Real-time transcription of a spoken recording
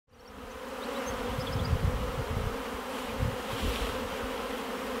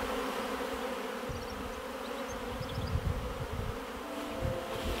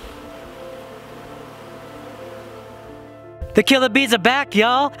The killer bees are back,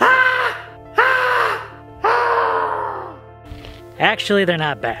 y'all! Actually, they're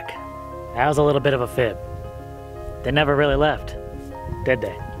not back. That was a little bit of a fib. They never really left, did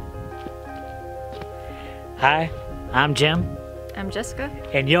they? Hi, I'm Jim. I'm Jessica.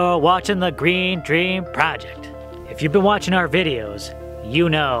 And you're watching the Green Dream Project. If you've been watching our videos, you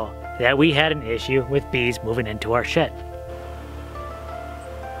know that we had an issue with bees moving into our shed.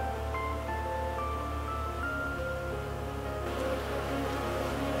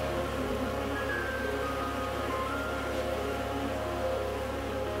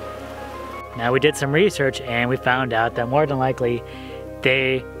 Now we did some research and we found out that more than likely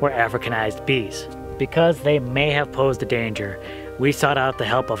they were Africanized bees. Because they may have posed a danger, we sought out the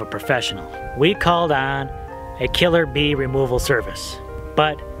help of a professional. We called on a killer bee removal service,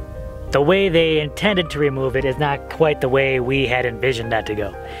 but the way they intended to remove it is not quite the way we had envisioned that to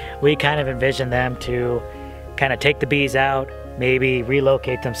go. We kind of envisioned them to kind of take the bees out, maybe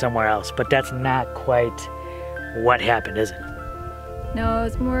relocate them somewhere else, but that's not quite what happened, is it? No,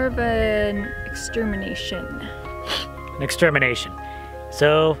 it's more of an extermination. An extermination.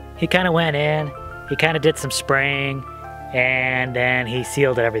 So he kind of went in, he kind of did some spraying, and then he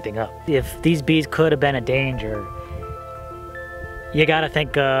sealed everything up. If these bees could have been a danger, you gotta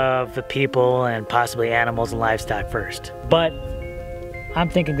think of the people and possibly animals and livestock first. But I'm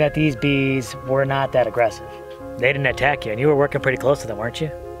thinking that these bees were not that aggressive. They didn't attack you, and you were working pretty close to them, weren't you?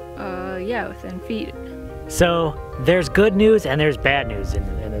 Yeah, within feet. So there's good news and there's bad news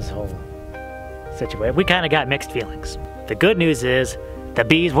in this whole situation. We kind of got mixed feelings. The good news is the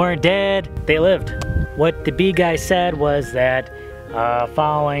bees weren't dead, they lived. What the bee guy said was that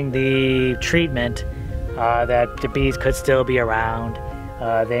following the treatment, that the bees could still be around.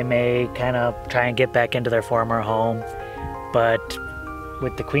 They may kind of try and get back into their former home, but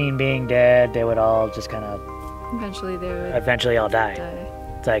with the queen being dead, they would all just kind of eventually all die.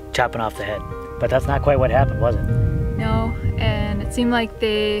 It's like chopping off the head. But that's not quite what happened, was it? No, and it seemed like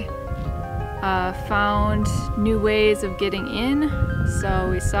they found new ways of getting in. So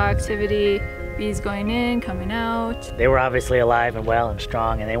we saw activity, bees going in, coming out. They were obviously alive and well and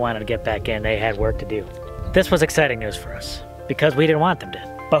strong, and they wanted to get back in. They had work to do. This was exciting news for us because we didn't want them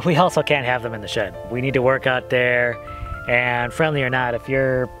dead. But we also can't have them in the shed. We need to work out there, and friendly or not, if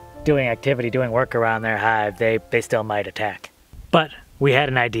you're doing activity, doing work around their hive, they still might attack. But we had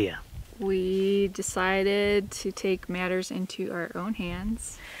an idea. We decided to take matters into our own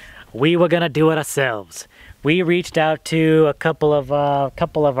hands. We were gonna do it ourselves. We reached out to a couple of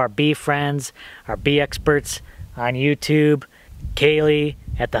our bee friends, our bee experts on YouTube, Kaylee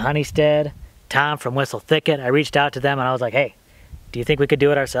at the Homestead, Tom from Whistle Thicket. I reached out to them and I was like, hey, do you think we could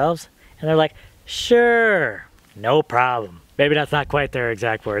do it ourselves? And they're like, sure, no problem. Maybe that's not quite their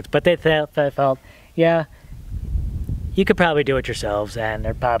exact words, but they felt, yeah, you could probably do it yourselves, and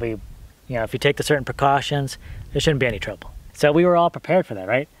they're probably, you know, if you take the certain precautions, there shouldn't be any trouble. So we were all prepared for that,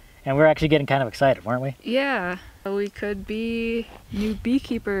 right? And we were actually getting kind of excited, weren't we? Yeah, we could be new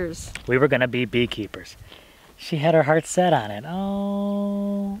beekeepers. We were gonna be beekeepers. She had her heart set on it,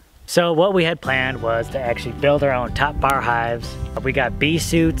 oh. So what we had planned was to actually build our own top bar hives. We got bee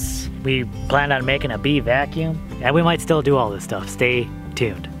suits, we planned on making a bee vacuum, and we might still do all this stuff, stay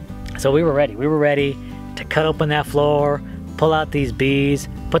tuned. So we were ready to cut open that floor, pull out these bees,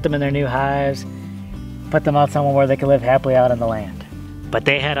 put them in their new hives, put them out somewhere where they could live happily out on the land. But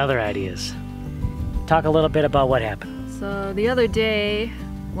they had other ideas. Talk a little bit about what happened. So the other day,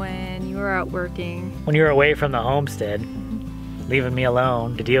 when you were out working... When you were away from the homestead, leaving me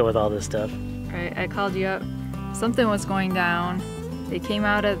alone to deal with all this stuff. Right, I called you up. Something was going down. They came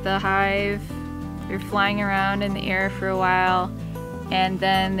out of the hive, they were flying around in the air for a while, and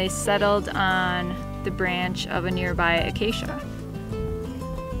then they settled on the branch of a nearby acacia.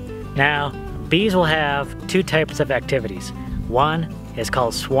 Now, bees will have two types of activities. One is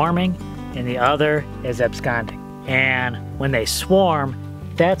called swarming, and the other is absconding. And when they swarm,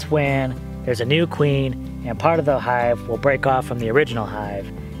 that's when there's a new queen, and part of the hive will break off from the original hive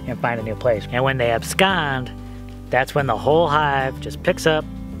and find a new place. And when they abscond, that's when the whole hive just picks up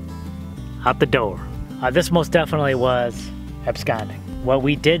out the door. This most definitely was absconding. What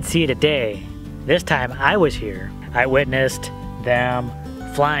we did see today, this time I was here, I witnessed them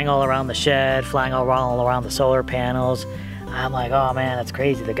flying all around the shed, flying all around the solar panels. I'm like, oh man, that's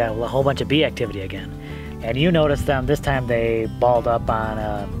crazy. They got a whole bunch of bee activity again. And you noticed them, this time they balled up on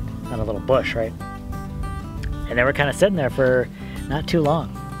a little bush, right? And they were kind of sitting there for not too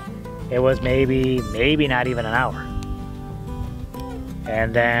long. It was maybe not even an hour.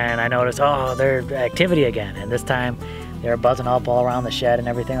 And then I noticed, oh, there's activity again. And this time they were buzzing up all around the shed and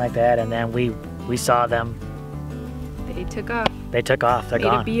everything like that. And then we saw them They took off. They took off. They're Made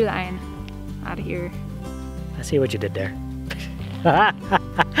gone. a beeline out of here. I see what you did there.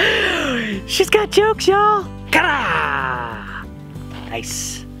 She's got jokes, y'all. Ka-da!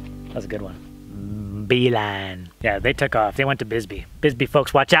 Nice. That was a good one. Beeline. Yeah, they took off. They went to Bisbee. Bisbee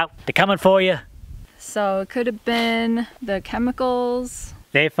folks, watch out. They're coming for you. So it could have been the chemicals.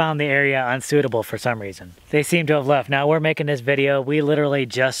 They found the area unsuitable for some reason. They seem to have left. Now we're making this video. We literally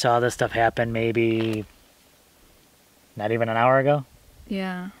just saw this stuff happen maybe not even an hour ago.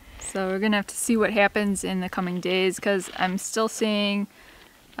 Yeah. So we're gonna have to see what happens in the coming days because I'm still seeing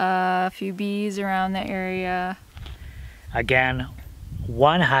a few bees around the area. Again,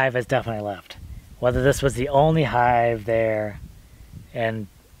 one hive has definitely left. Whether this was the only hive there and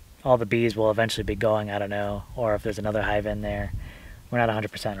all the bees will eventually be going, I don't know. Or if there's another hive in there. We're not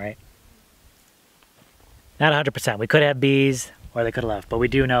 100%, right? Not 100%. We could have bees or they could have left, but we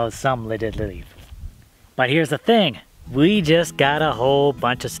do know some did leave. But here's the thing. We just got a whole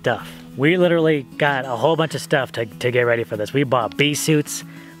bunch of stuff. We literally got a whole bunch of stuff to get ready for this. We bought bee suits.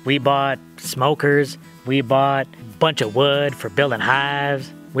 We bought smokers. We bought a bunch of wood for building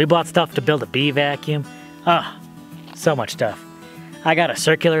hives. We bought stuff to build a bee vacuum. Ah, so much stuff. I got a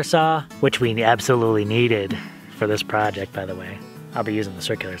circular saw, which we absolutely needed for this project, by the way. I'll be using the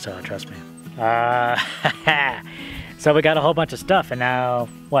circular saw, trust me. So we got a whole bunch of stuff, and now,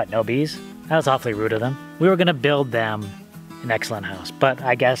 what, no bees? That was awfully rude of them. We were gonna build them an excellent house, but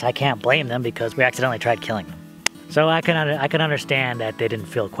I guess I can't blame them because we accidentally tried killing them. So I can understand that they didn't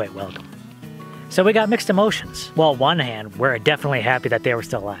feel quite welcome. So we got mixed emotions. Well, on one hand, we're definitely happy that they were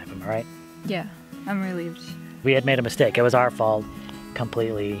still alive, am I right? Yeah, I'm relieved. We had made a mistake. It was our fault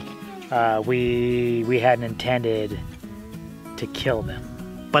completely. We hadn't intended to kill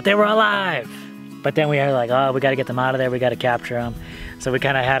them, but they were alive. But then we were like, oh, we got to get them out of there. We got to capture them. So we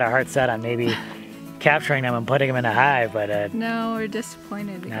kind of had our heart set on maybe capturing them and putting them in a hive, but no, we're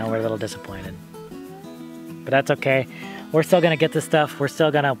disappointed. now we're a little disappointed. But that's okay. We're still gonna get this stuff. We're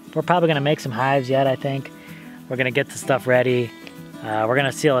probably gonna make some hives yet, I think. We're gonna get the stuff ready. We're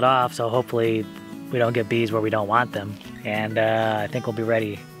gonna seal it off, so hopefully we don't get bees where we don't want them. And I think we'll be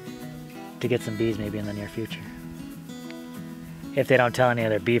ready to get some bees maybe in the near future. If they don't tell any of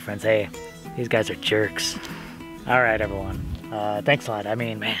their bee friends, hey, these guys are jerks. All right, everyone. Thanks a lot. I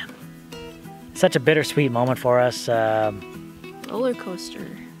mean, man, such a bittersweet moment for us. Roller coaster.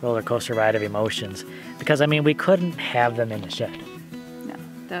 Roller coaster ride of emotions. Because, I mean, we couldn't have them in the shed. No,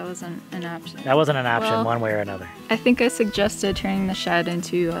 that wasn't an option. That wasn't an option, well, one way or another. I think I suggested turning the shed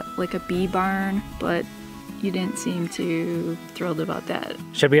into like a bee barn, but you didn't seem too thrilled about that.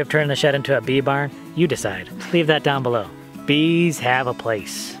 Should we have turned the shed into a bee barn? You decide. Leave that down below. Bees have a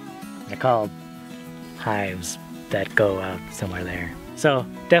place. They're called hives that go out somewhere there. So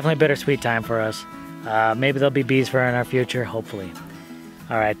definitely a bittersweet time for us. Maybe there'll be bees for in our future, hopefully.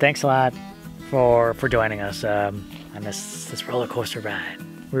 All right, thanks a lot for joining us on this roller coaster ride.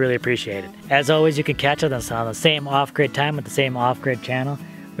 We really appreciate it. As always, you can catch us on the same off-grid time with the same off-grid channel.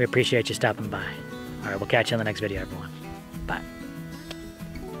 We appreciate you stopping by. All right, we'll catch you in the next video, everyone. Bye.